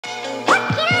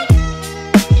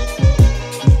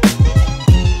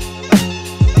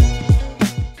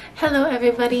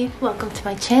everybody, welcome to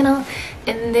my channel.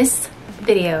 In this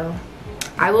video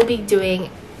I will be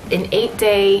doing an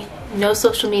 8-day no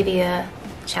social media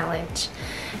challenge.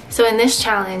 So in this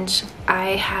challenge I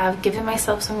have given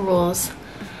myself some rules: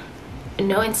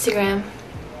 no Instagram,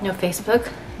 no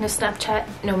Facebook, no Snapchat,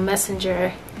 no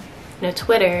Messenger, no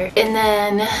Twitter, and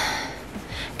then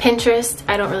Pinterest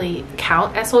I don't really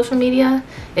count as social media.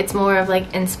 It's more of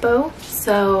like inspo.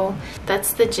 So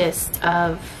that's the gist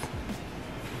of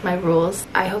my rules.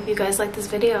 I hope you guys like this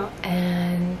video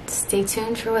and stay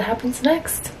tuned for what happens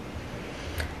next.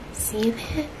 See you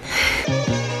then.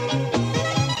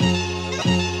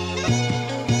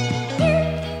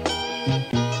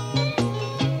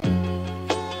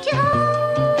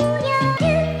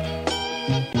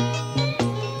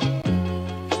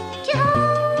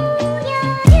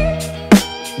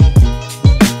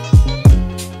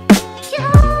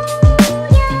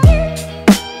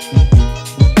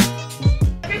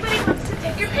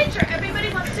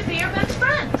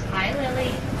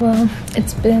 Well,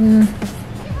 it's been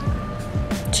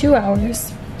 2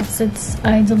 hours since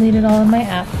I deleted all of my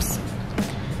apps,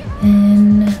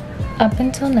 and up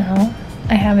until now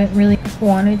I haven't really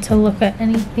wanted to look at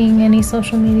any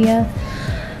social media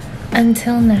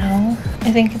until now.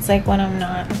 I think it's like when I'm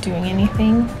not doing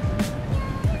anything.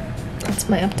 That's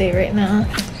my update right now.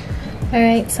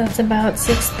 Alright, so it's about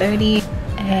 6:30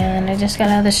 and I just got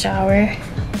out of the shower,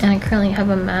 and I currently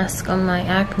have a mask on my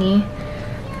acne.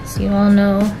 You all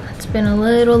know it's been a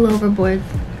little overboard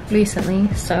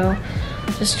recently, so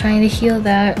just trying to heal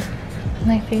that.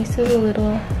 My face is a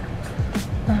little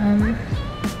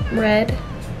red.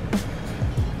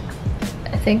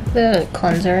 I think the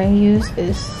cleanser I use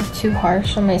is too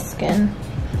harsh on my skin.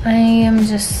 I am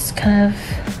just kind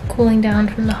of cooling down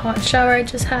from the hot shower I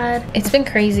just had. It's been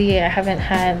crazy. I haven't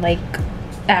had like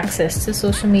access to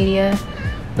social media.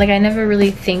 Like, I never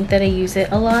really think that I use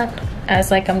it a lot.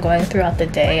 As like I'm going throughout the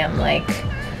day, I'm like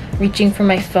reaching for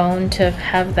my phone to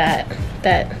have that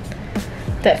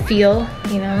feel,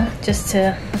 you know, just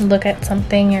to look at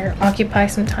something or occupy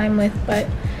some time with. But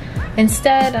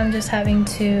instead I'm just having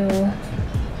to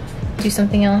do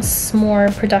something else more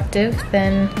productive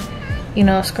than, you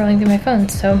know, scrolling through my phone.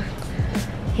 So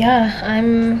yeah,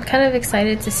 I'm kind of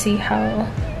excited to see how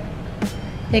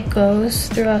it goes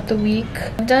throughout the week.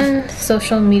 I've done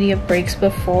social media breaks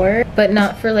before, but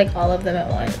not for like all of them at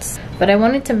once. But I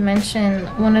wanted to mention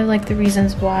one of like the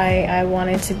reasons why I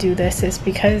wanted to do this is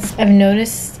because I've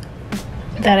noticed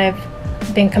that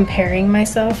I've been comparing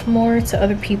myself more to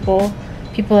other people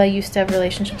I used to have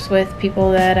relationships with,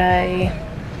 people that I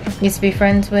used to be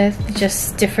friends with,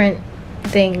 just different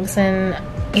things. And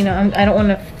you know, I don't want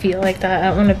to feel like that. I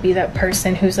don't want to be that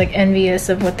person who's like envious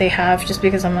of what they have just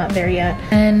because I'm not there yet.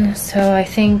 And so I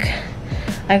think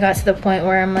I got to the point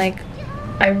where I'm like,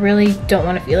 I really don't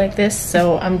want to feel like this,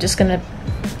 so I'm just gonna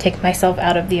take myself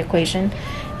out of the equation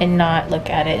and not look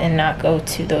at it and not go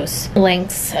to those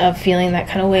lengths of feeling that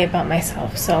kind of way about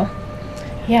myself. So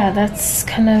yeah, that's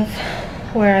kind of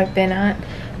where I've been at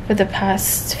for the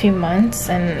past few months,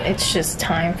 and it's just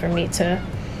time for me to,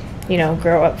 you know,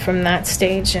 grow up from that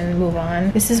stage and move on.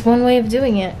 This is one way of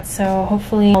doing it, so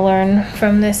hopefully I'll learn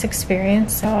from this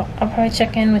experience. So I'll probably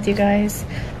check in with you guys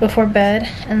before bed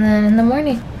and then in the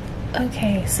morning.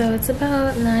 Okay, so it's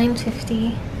about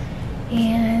 9:50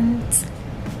 and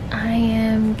I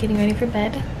am getting ready for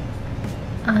bed.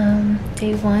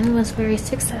 Day 1 was very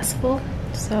successful,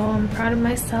 so I'm proud of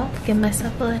myself. Give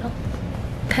myself a little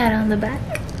pat on the back.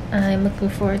 I'm looking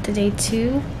forward to day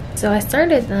 2. So I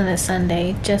started on a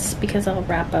Sunday just because I'll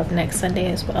wrap up next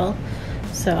Sunday as well.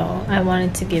 So I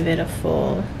wanted to give it a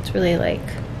full, it's really like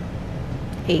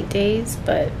 8 days,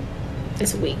 but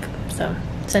it's a week. So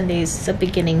Sundays is a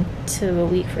beginning to a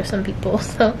week for some people.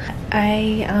 So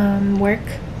I work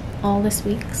all this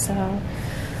week, so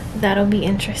that'll be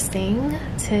interesting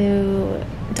to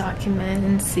document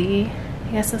and see.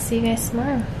 I guess I'll see you guys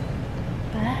tomorrow.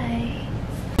 Bye.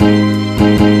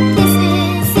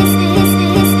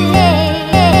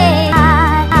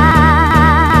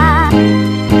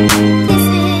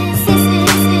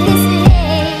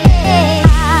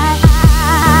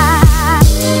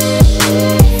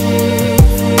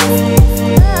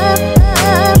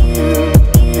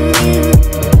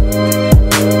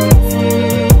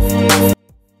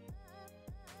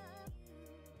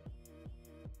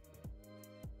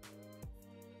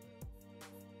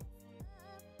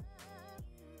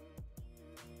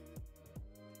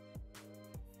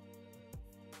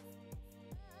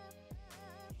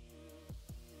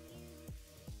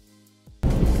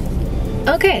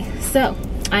 Okay, so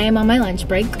I am on my lunch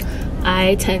break.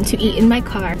 I tend to eat in my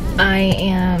car. I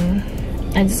am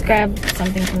I just grabbed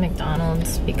something from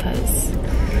McDonald's because,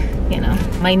 you know,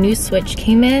 my new Switch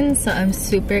came in, so I'm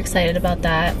super excited about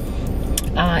that.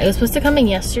 It was supposed to come in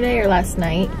yesterday or last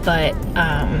night, but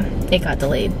it got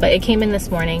delayed. But it came in this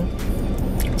morning.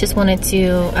 Just wanted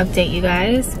to update you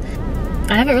guys.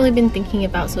 I haven't really been thinking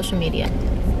about social media.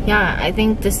 Yeah, I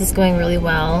think this is going really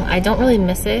well. I don't really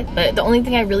miss it, but the only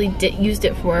thing I really used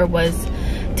it for was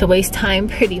to waste time,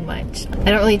 pretty much.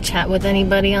 I don't really chat with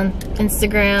anybody on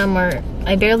Instagram, or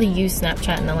I barely used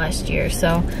Snapchat in the last year.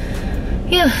 So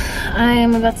yeah, I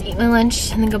am about to eat my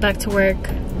lunch and then go back to work.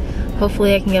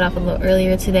 Hopefully I can get off a little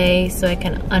earlier today so I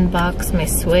can unbox my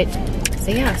Switch.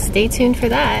 So yeah, stay tuned for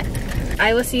that.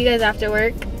 I will see you guys after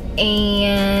work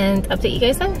and update you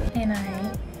guys then. And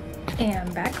I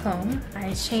am back home.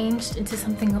 I changed into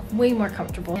something way more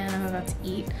comfortable and I'm about to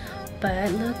eat.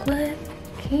 But look what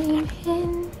came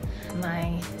in.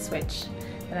 My Switch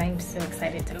that I'm so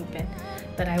excited to open.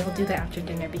 But I will do that after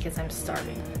dinner because I'm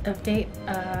starving. Update,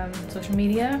 social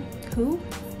media, who?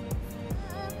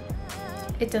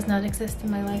 It does not exist in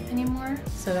my life anymore,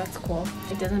 so that's cool.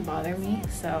 It doesn't bother me,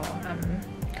 so I'm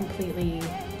completely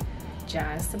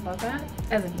jazzed about that.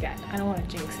 As of yet, I don't want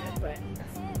to jinx it, but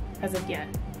as of yet,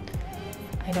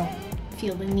 I don't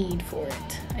feel the need for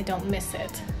it. I don't miss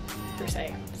it, per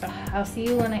se. So I'll see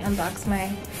you when I unbox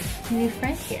my new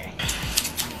friend here.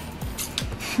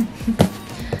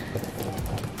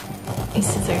 These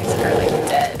scissors are like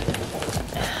dead.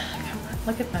 Come on,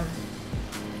 look at them.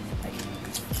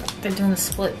 They're doing the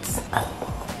splits.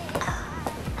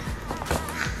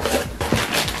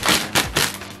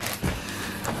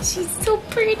 She's so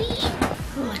pretty.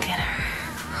 Look at her.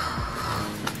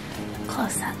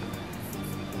 Close up.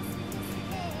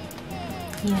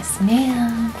 Yes,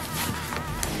 ma'am.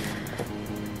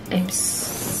 I'm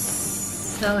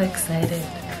so excited.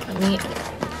 Let me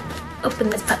open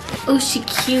this up. Oh, she's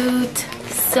cute.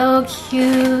 So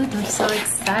cute. I'm so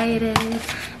excited.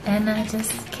 And I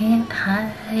just can't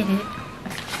hide it.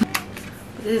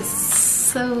 It's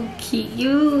so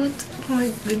cute. Oh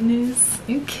my goodness.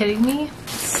 Are you kidding me?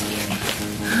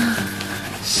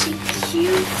 She's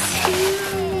cute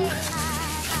too.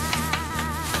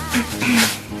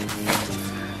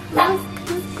 Look.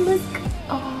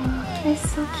 Oh, they're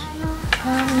so cute.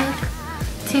 Look.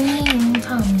 Timmy and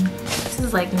Tommy. This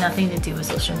is like nothing to do with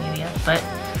social media, but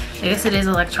I guess it is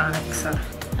electronic, so.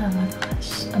 Oh my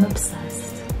gosh, I'm obsessed.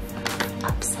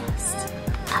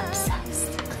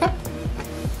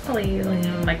 Please leave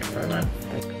the microphone on.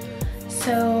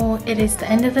 So it is the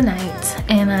end of the night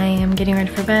and I am getting ready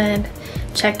for bed.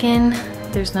 Check in.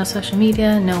 There's no social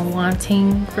media, no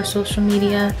wanting for social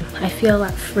media. I feel a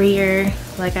lot freer.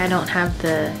 Like I don't have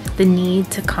the need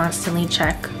to constantly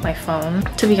check my phone.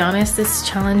 To be honest, this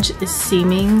challenge is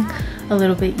seeming a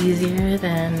little bit easier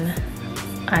than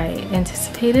I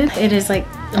anticipated. It is like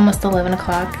almost 11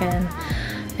 o'clock and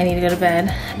I need to go to bed,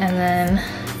 and then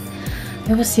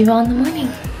I will see you all in the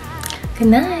morning. Good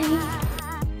night.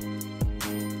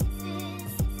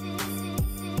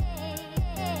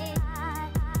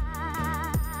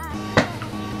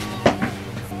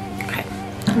 Okay,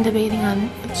 I'm debating on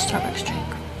a Starbucks drink.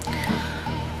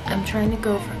 I'm trying to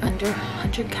go for under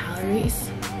 100 calories,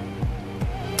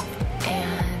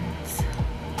 and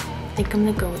I think I'm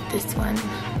gonna go with this one.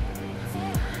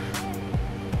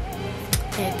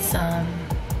 It's a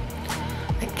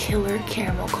killer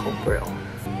caramel cold brew.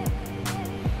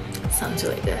 Sounds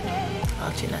really good. I'll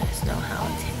let you guys know how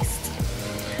it tastes.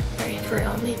 Alright, for real,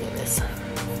 I'm leaving this.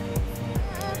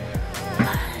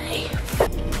 Bye.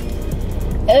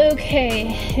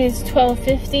 Okay, it's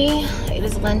 12:50. It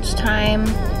is lunchtime.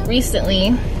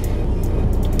 Recently,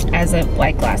 as of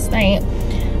like last night,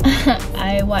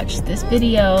 I watched this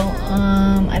video.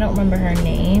 I don't remember her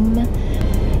name.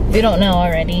 If you don't know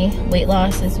already, weight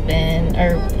loss has been,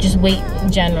 or just weight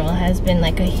in general, has been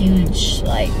like a huge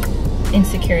like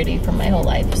insecurity for my whole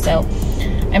life. So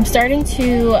I'm starting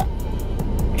to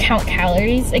count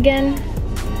calories again.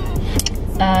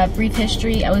 Brief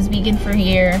history, I was vegan for a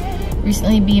year,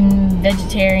 recently being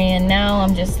vegetarian. Now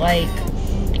I'm just like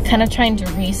kind of trying to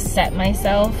reset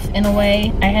myself in a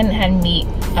way. I hadn't had meat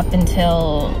up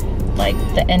until like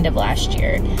the end of last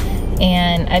year,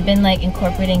 and I've been like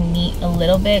incorporating meat a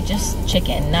little bit, just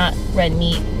chicken, not red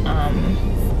meat,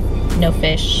 no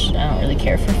fish. I don't really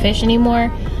care for fish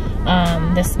anymore.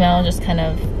 The smell just kind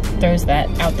of throws that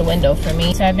out the window for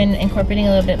me. So I've been incorporating a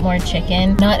little bit more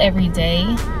chicken, not every day,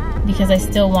 because I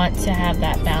still want to have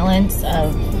that balance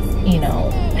of, you know,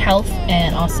 health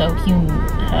and also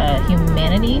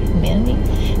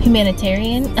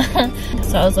humanitarian.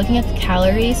 So I was looking at the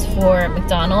calories for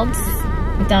McDonald's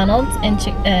and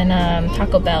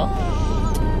Taco Bell,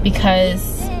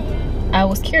 because I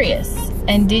was curious.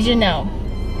 And did you know,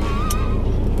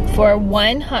 for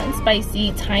one hot and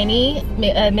spicy tiny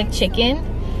McChicken,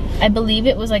 I believe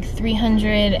it was like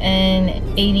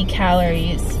 380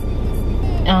 calories.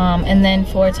 And then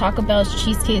for Taco Bell's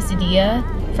cheese quesadilla,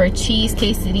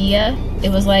 it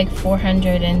was like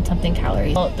 400 and something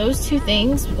calories. Well, those two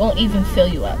things won't even fill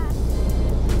you up.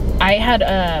 I had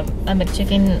a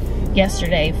McChicken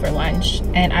yesterday for lunch,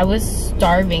 and I was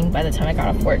starving by the time I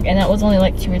got off work, and that was only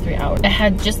like 2 or 3 hours. I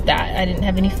had just that. I didn't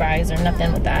have any fries or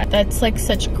nothing with that. That's like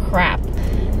such crap,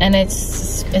 and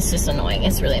it's just annoying.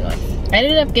 It's really annoying. I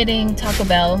ended up getting Taco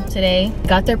Bell today.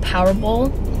 Got their Power Bowl,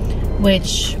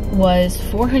 which was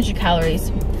 400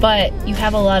 calories, but you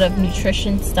have a lot of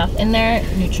nutrition stuff in there.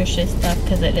 Nutritious stuff,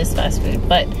 because it is fast food,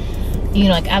 but you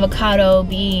know, like avocado,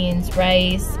 beans,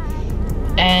 rice,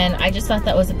 and I just thought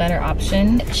that was a better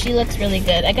option. She looks really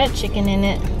good. I got chicken in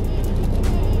it.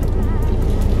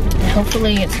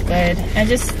 Hopefully it's good. I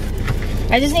just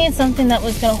needed something that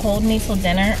was gonna hold me till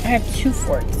dinner. I have 2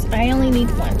 forks. I only need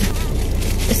 1.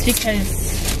 Just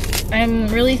because I'm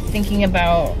really thinking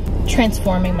about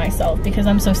transforming myself because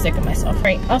I'm so sick of myself.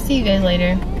 Right, I'll see you guys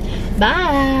later.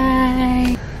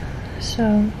 Bye.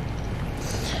 So,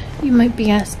 you might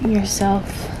be asking yourself,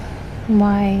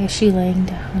 why is she laying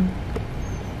down?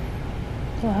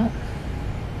 Well,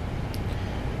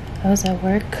 I was at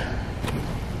work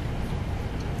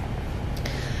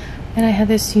and I had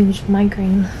this huge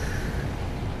migraine,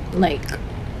 like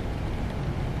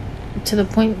to the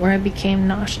point where I became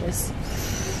nauseous.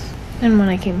 And when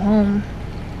I came home,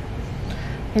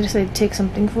 I decided to take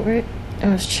something for it. I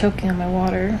was choking on my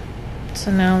water, so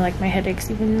now like my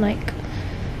headache's even like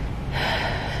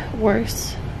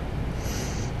worse.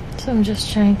 So I'm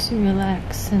just trying to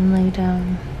relax and lay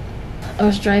down. I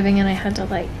was driving and I had to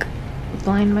like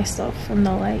blind myself from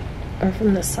the light or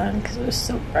from the sun because it was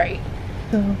so bright.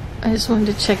 So I just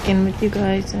wanted to check in with you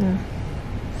guys and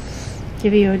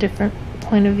give you a different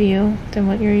point of view than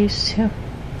what you're used to.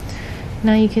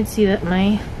 Now you can see that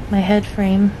my head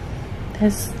frame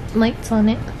has lights on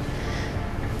it.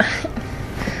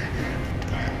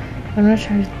 I'm gonna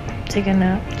try to take a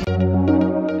nap.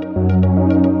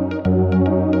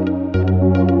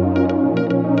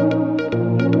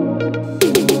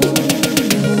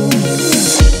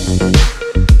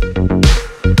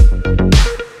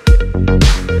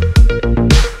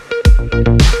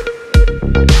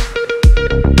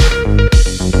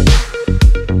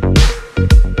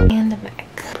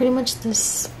 Pretty much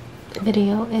this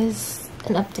video is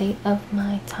an update of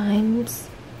my times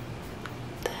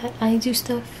that I do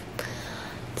stuff.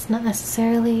 It's not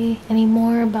necessarily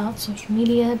anymore about social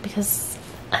media because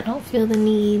I don't feel the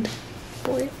need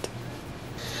for it.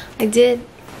 I did,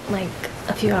 like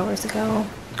a few hours ago,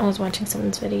 I was watching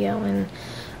someone's video and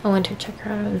I went to check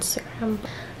her out on Instagram.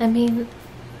 I mean,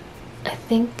 I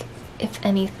think if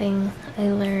anything, I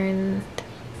learned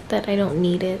that I don't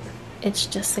need it. It's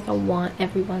just like a want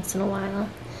every once in a while.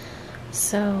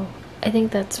 So I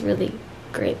think that's really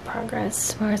great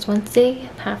progress. Tomorrow's Wednesday,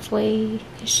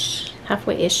 halfway-ish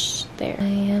there. I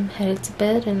am headed to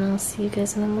bed and I'll see you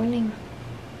guys in the morning.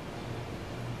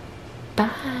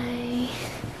 Bye.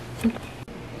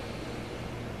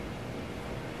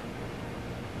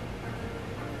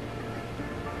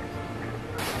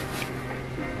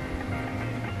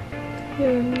 Are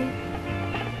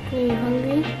you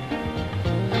hungry?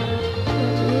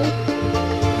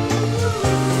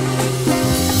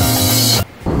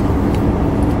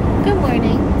 Good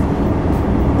morning.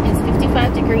 It's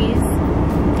 55 degrees.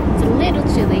 It's a little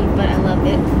chilly, but I love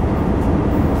it.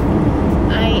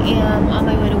 I am on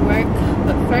my way to work,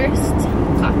 but first,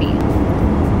 coffee.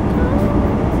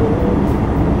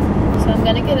 So I'm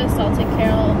gonna get a salted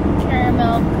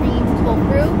caramel cream cold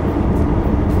brew.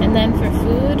 And then for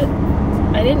food,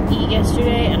 I didn't eat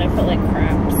yesterday and I felt like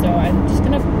crap, so I'm just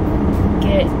gonna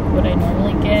get what I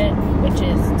normally get, which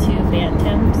is 2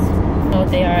 Bantams. I don't know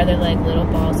what they are. They're like little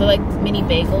balls. They're like mini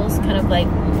bagels, kind of like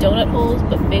donut holes,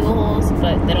 but bagel holes,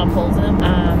 but they don't have holes in them.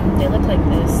 They look like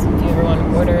this if you ever want to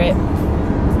order it.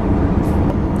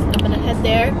 I'm gonna head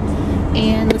there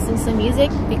and listen to some music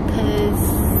because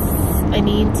I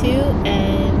need to,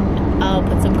 and I'll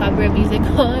put some copyright music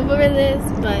on over this,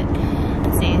 but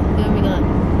let's see, who are we going?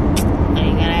 I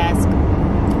ain't gonna ask.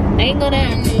 I ain't gonna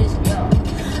ask.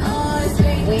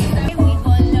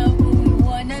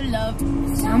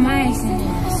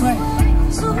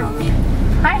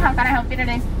 Hi, how can I help you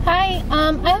today? Hi,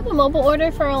 I have a mobile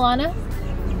order for Alana.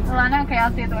 Alana, okay,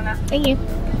 I'll see it one. Thank you.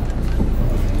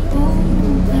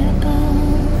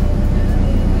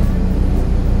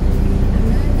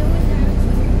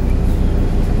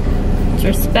 It's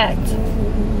respect.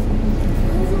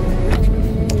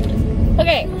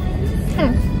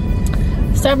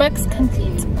 Starbucks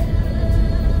complete.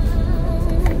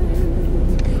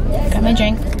 Got my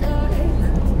drink.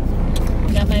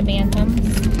 Got my bantams.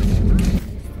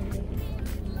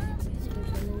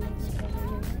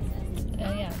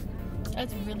 Oh yeah,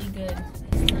 that's really good.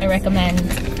 I recommend.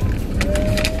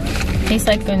 Tastes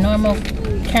like a normal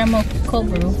caramel cold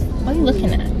brew. What are you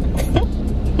looking at?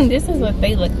 This is what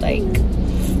they look like.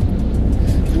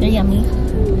 They're yummy.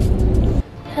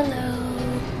 Hello.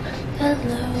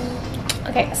 Hello.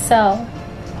 Okay, so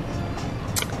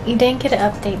you didn't get an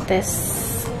update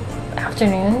this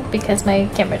afternoon because my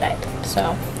camera died.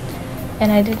 So,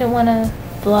 and I didn't want to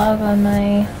vlog on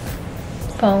my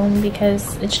phone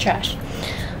because it's trash.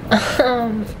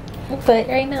 But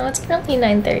right now it's currently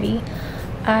 9:30.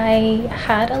 I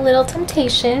had a little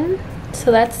temptation,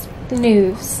 so that's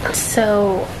news.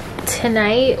 So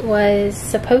tonight was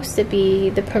supposed to be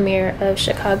the premiere of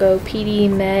Chicago PD,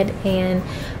 Med, and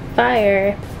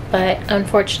Fire, but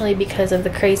unfortunately because of the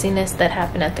craziness that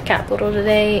happened at the Capitol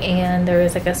today and there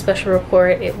was like a special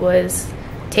report, it was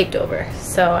taped over,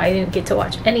 so I didn't get to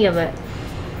watch any of it.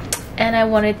 And I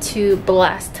wanted to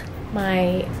blast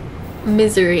my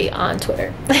misery on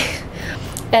Twitter.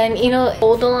 And you know,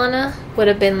 old Alana would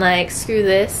have been like, screw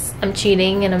this, I'm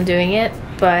cheating and I'm doing it,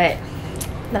 but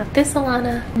not this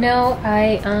Alana. No,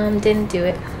 I didn't do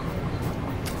it.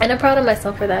 And I'm proud of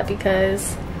myself for that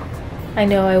because I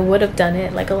know I would have done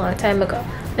it like a long time ago.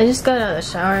 I just got out of the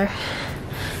shower.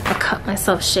 I caught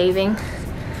myself shaving.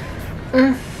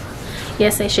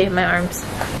 Yes, I shaved my arms.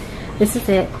 This is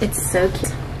it. It's so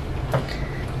cute.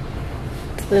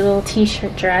 It's a little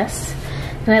t-shirt dress.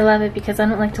 And I love it because I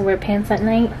don't like to wear pants at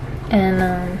night.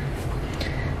 And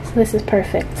so this is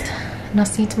perfect. And I'll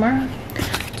see you tomorrow.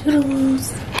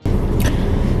 Toodles.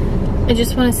 I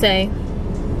just want to say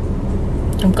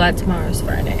I'm glad tomorrow's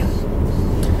Friday.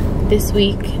 This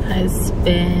week has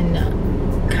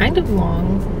been kind of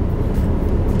long,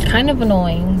 kind of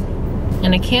annoying,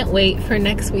 and I can't wait for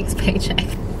next week's paycheck.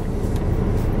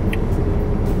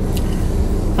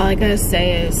 All I gotta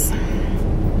say is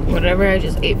whatever I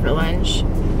just ate for lunch,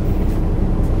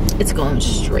 it's going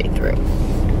straight through.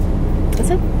 Is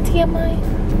that TMI?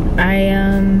 I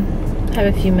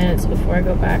have a few minutes before I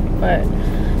go back, but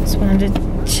just wanted to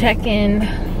check in.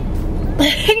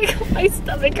 My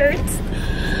stomach hurts.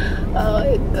 Oh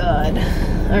my god.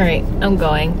 Alright, I'm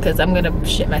going because I'm gonna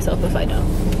shit myself if I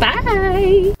don't.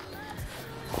 Bye!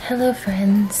 Hello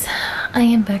friends. I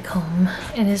am back home.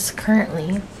 It is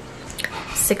currently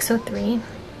 6:03.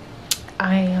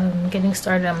 I am getting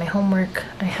started on my homework.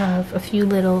 I have a few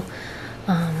little,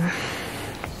 I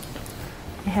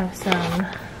have some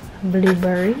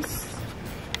blueberries.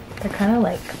 They're kind of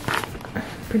like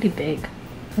pretty big.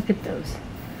 Look at those.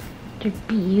 They're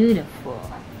beautiful.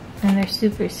 And they're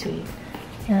super sweet.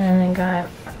 And I got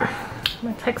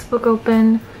my textbook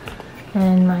open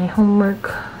and my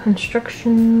homework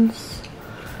instructions.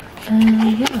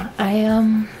 And yeah,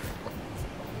 I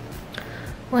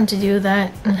want to do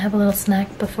that and have a little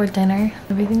snack before dinner.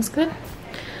 Everything's good.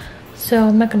 So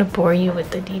I'm not gonna bore you with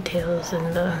the details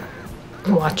and the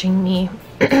watching me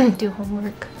do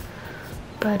homework.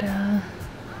 But I'll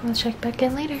check back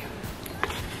in later.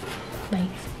 Bye.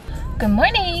 Good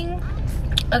morning.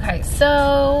 Okay,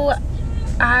 so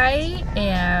I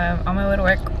am on my way to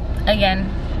work again.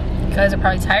 You guys are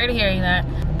probably tired of hearing that.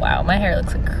 Wow, my hair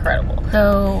looks incredible.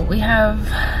 So we have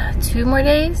 2 more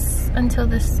days until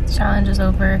this challenge is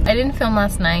over. I didn't film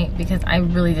last night because I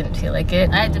really didn't feel like it.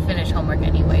 I had to finish homework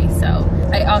anyway, so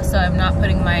I also am not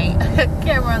putting my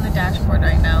camera on the dashboard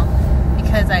right now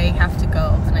because I have to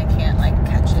go and I can't like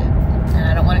catch it and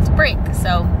I don't want it to break.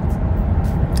 So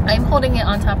I'm holding it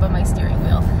on top of my steering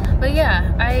wheel. But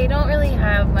yeah, I don't really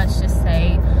have much to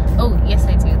say. Oh, yes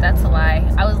I do, that's a lie.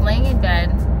 I was laying in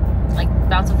bed, like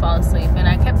about to fall asleep, and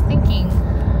I kept thinking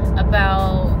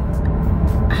about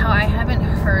how I haven't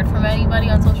heard from anybody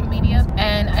on social media.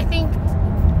 And I think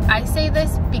I say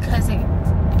this because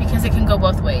it can go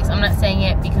both ways. I'm not saying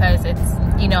it because it's,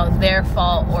 you know, their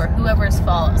fault or whoever's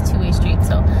fault. It's two-way street.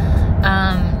 So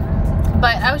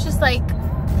but I was just like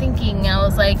thinking, I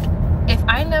was like, if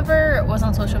I never was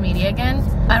on social media again,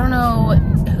 I don't know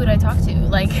who'd I talk to.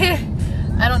 Like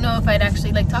I don't know if I'd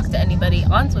actually like talk to anybody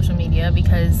on social media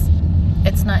because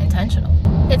it's not intentional.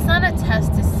 It's not a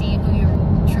test to see who your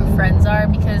true friends are,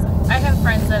 because I have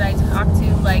friends that I talk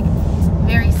to like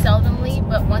very seldomly,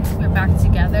 but once we're back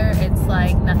together, it's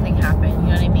like nothing happened,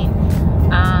 you know what I mean?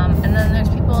 And then there's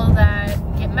people that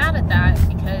get mad at that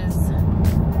because,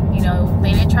 you know,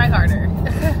 they didn't try harder.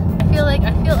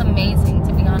 I feel amazing,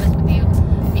 to be honest with you,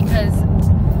 because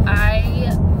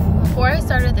before I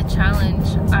started the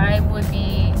challenge, I would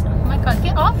be, oh my God,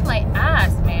 get off my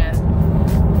ass, man.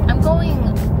 I'm going,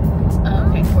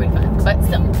 okay, 45, but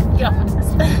still, get off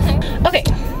my ass. Okay,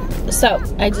 so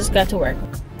I just got to work.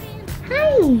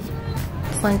 Hi.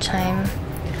 It's lunchtime.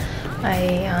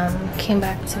 I came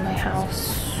back to my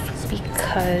house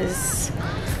because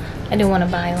I didn't want to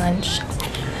buy lunch.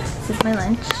 This is my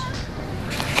lunch.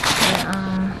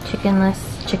 And,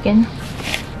 chickenless chicken.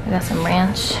 I got some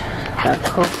ranch, got a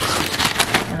Coke,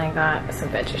 and I got some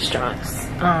veggie straws.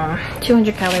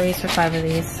 200 calories for 5 of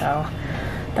these, so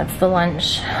that's the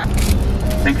lunch.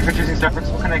 Thank you for choosing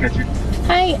Starbucks. What can I get you?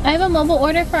 Hi, I have a mobile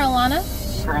order for Alana.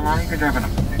 For Alana, you can drive it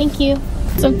up. Thank you.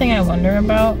 Something I wonder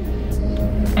about.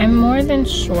 I'm more than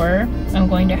sure I'm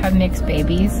going to have mixed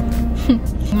babies.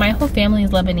 My whole family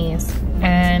is Lebanese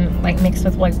and like mixed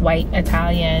with like white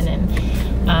Italian, and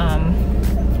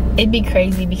it'd be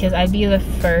crazy because I'd be the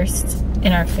first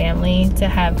in our family to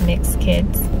have mixed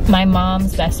kids. My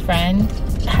mom's best friend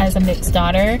has a mixed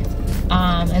daughter,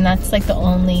 and that's like the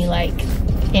only like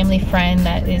family friend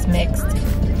that is mixed.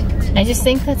 I just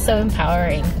think that's so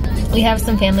empowering. We have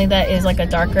some family that is like a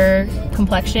darker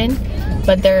complexion,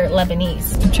 but they're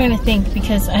Lebanese. I'm trying to think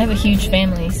because I have a huge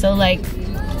family. So like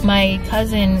my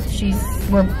cousin,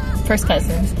 we're first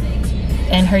cousins,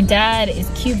 and her dad is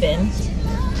Cuban.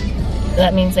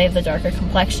 That means they have the darker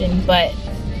complexion, but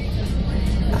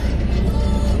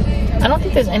I don't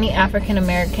think there's any African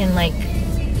American like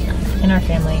in our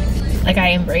family. Like I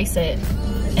embrace it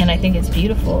and I think it's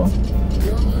beautiful.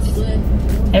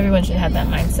 Everyone should have that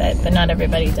mindset, but not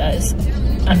everybody does,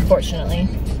 unfortunately.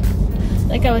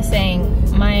 Like I was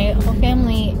saying, my whole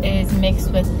family is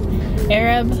mixed with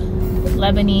Arab,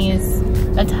 Lebanese,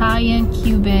 Italian,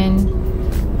 Cuban,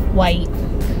 white.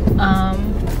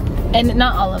 And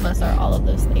not all of us are all of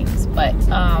those things, but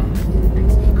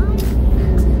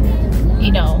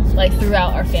you know, like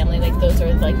throughout our family, like those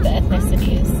are like the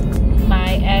ethnicities.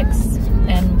 My ex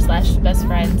and slash best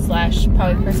friend slash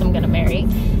probably person I'm gonna marry,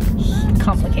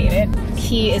 complicated.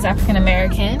 He is African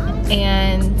American,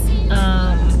 and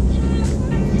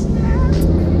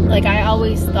like I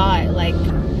always thought like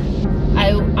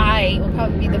I would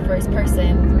probably be the first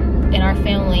person in our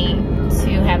family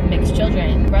to have mixed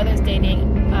children. Brother's dating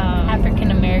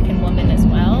African American woman as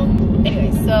well.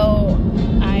 Anyway, so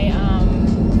I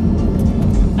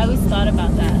always thought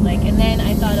about that, like, and then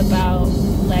I thought about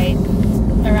like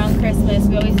around Christmas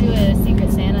we always do a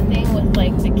Secret Santa thing with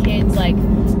like the kids. Like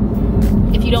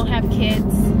if you don't have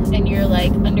kids and you're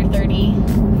like under 30,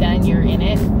 then you're in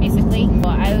it basically.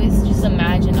 Well, I always just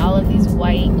imagine all of these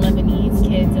white Lebanese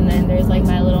kids, and then there's like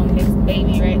my little mixed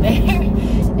baby right there.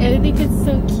 And I think it's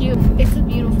so cute. It's a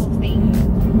beautiful thing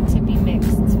to be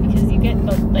mixed because you get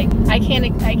both. Like I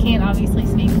can't obviously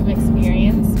speak from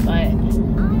experience, but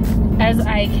as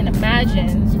I can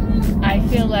imagine, I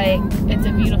feel like it's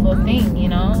a beautiful thing, you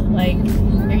know? Like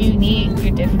you're unique,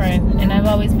 you're different, and I've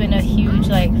always been a huge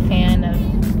like fan of,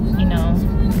 you know,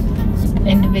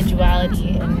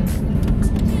 individuality and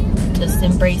just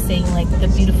embracing like the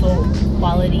beautiful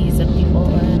qualities of people.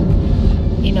 And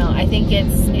you know, I think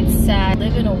it's sad to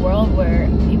live in a world where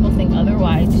people think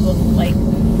otherwise. People like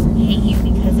hate you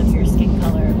because of your skin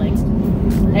color. Like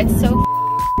it's so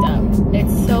up.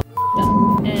 It's so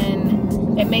up,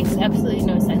 and it makes absolutely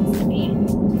no sense to me.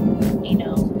 You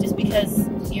know, just because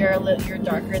you're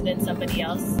darker than somebody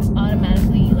else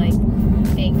automatically like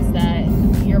thinks that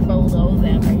you're below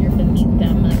them or you're beneath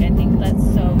them. Like I think that's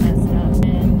so messed up,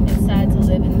 and it's sad to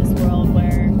live in this world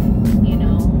where, you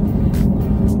know,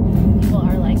 people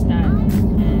are like that,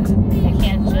 and they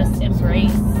can't just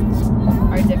embrace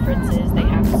our differences. They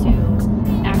have to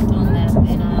act on them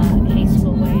in a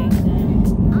hasteful way.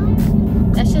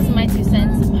 And that's just my 2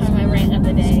 cents and part of my rant of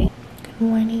the day. Good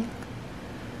morning.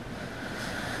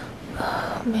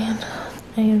 Oh man,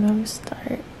 I don't know where to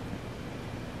start.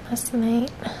 Last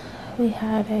night we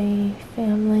had a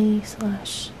family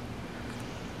slash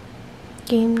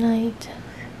game night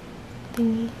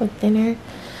thingy with dinner,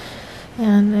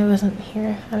 and I wasn't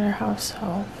here at our house,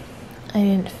 so I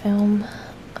didn't film.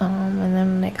 And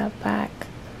then when I got back,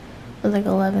 it was like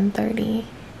 11:30,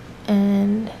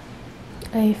 and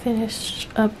I finished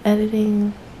up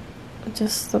editing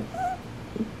just the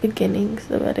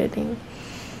beginnings of editing,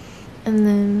 and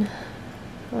then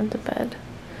I went to bed.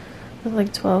 It was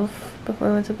like 12 before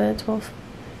I went to bed,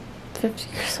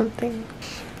 12:50 or something.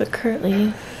 But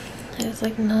currently it's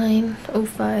like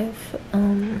 9:05.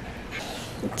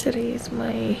 Today is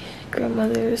my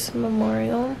grandmother's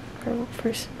memorial, her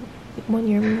first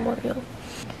 1-year memorial.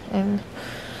 And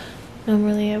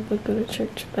normally I would go to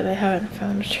church, but I haven't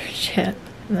found a church yet.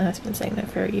 And I've been saying that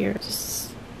for a year.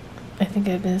 I think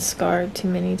I've been scarred too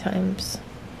many times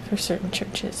for certain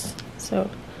churches. So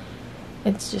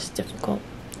it's just difficult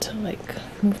to like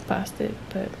move past it,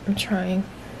 but I'm trying.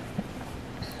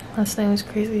 Last night was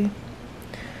crazy.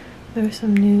 There was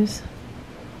some news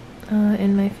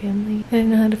in my family. I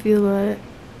didn't know how to feel about it.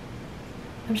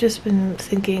 I've just been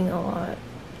thinking a lot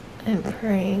and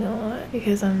praying a lot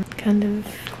because I'm kind of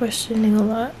questioning a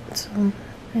lot. So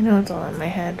I know it's all in my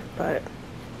head, but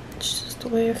it's just the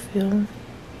way I feel.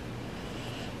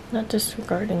 Not just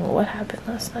regarding what happened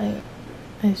last night.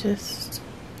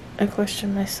 I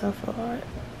question myself a lot.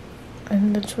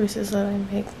 And the choices that I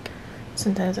make,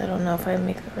 sometimes I don't know if I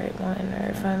make the right one or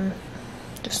if I'm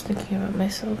just thinking about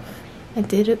myself. I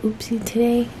did a oopsie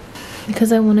today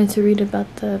because I wanted to read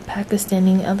about the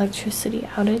Pakistani electricity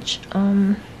outage.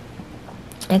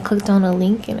 I clicked on a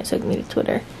link and it took me to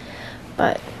Twitter,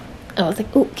 but I was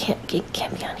like, oh, can't be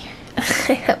on here. I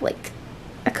have like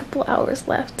a couple hours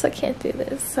left, so I can't do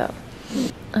this. So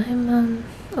I'm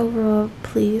overall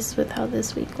pleased with how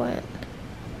this week went.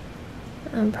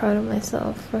 I'm proud of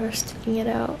myself for sticking it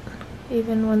out,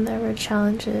 even when there were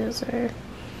challenges or,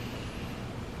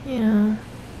 you know,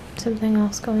 something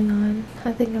else going on.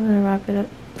 I think I'm gonna wrap it up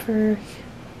for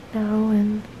now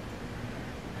and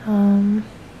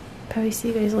probably see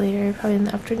you guys later, probably in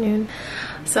the afternoon.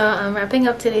 So I'm wrapping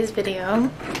up today's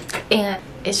video, and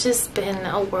it's just been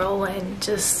a whirlwind,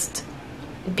 just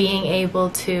being able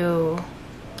to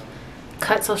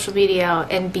cut social media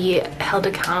out and be held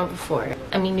accountable for it.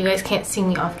 I mean, you guys can't see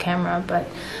me off camera, but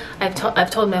I've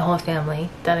told my whole family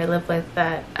that I live with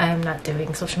that I'm not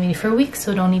doing social media for a week,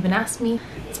 so don't even ask me.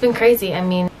 It's been crazy. I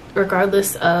mean,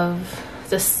 regardless of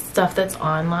the stuff that's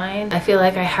online, I feel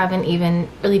like I haven't even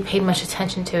really paid much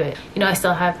attention to it. You know, I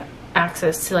still have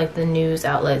access to like the news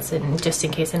outlets and just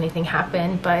in case anything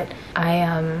happened, but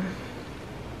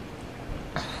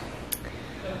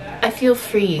I feel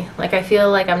free. Like, I feel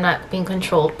like I'm not being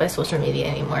controlled by social media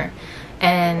anymore.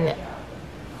 And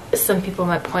some people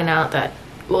might point out that,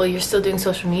 well, you're still doing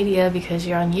social media because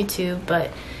you're on YouTube,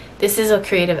 but this is a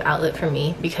creative outlet for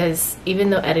me, because even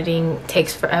though editing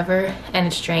takes forever and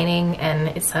it's draining and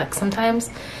it sucks sometimes,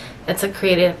 it's a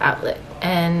creative outlet,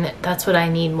 and that's what I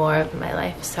need more of in my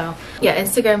life. So yeah,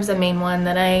 Instagram's the main one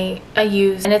that I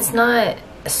use, and it's not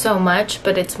so much,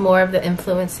 but it's more of the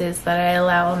influences that I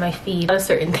allow on my feed of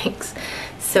certain things.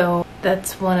 So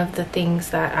that's one of the things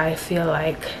that I feel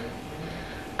like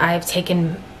I've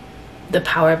taken the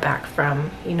power back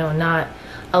from, you know, not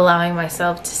allowing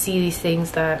myself to see these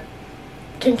things that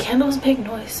can candles make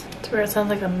noise. It's where it sounds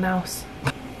like a mouse.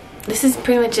 This is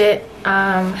pretty much it.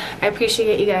 I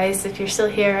appreciate you guys. If you're still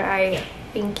here, I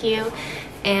thank you.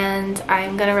 And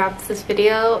I'm gonna wrap this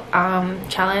video.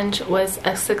 Challenge was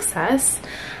a success,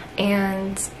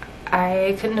 and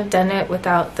I couldn't have done it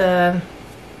without the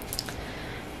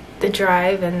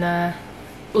drive and the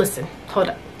listen. Hold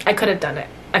up, I could have done it.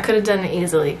 I could have done it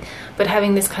easily, but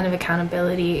having this kind of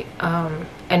accountability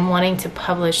and wanting to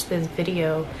publish this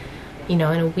video, you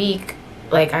know, in a week,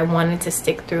 like, I wanted to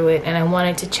stick through it, and I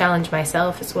wanted to challenge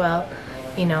myself as well.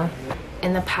 You know,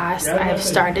 in the past I've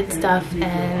started stuff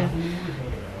and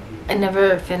I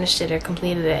never finished it or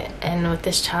completed it, and with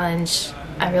this challenge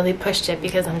I really pushed it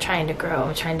because I'm trying to grow,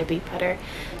 I'm trying to be better,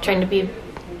 trying to be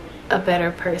a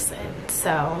better person. So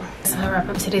I'm gonna wrap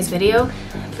up today's video.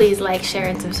 Please like, share,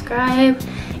 and subscribe,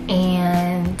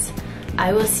 and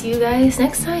I will see you guys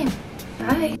next time.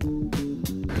 Bye.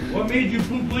 What made you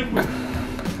poop liquid?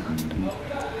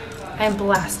 I'm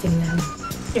blasting them.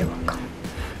 You're welcome.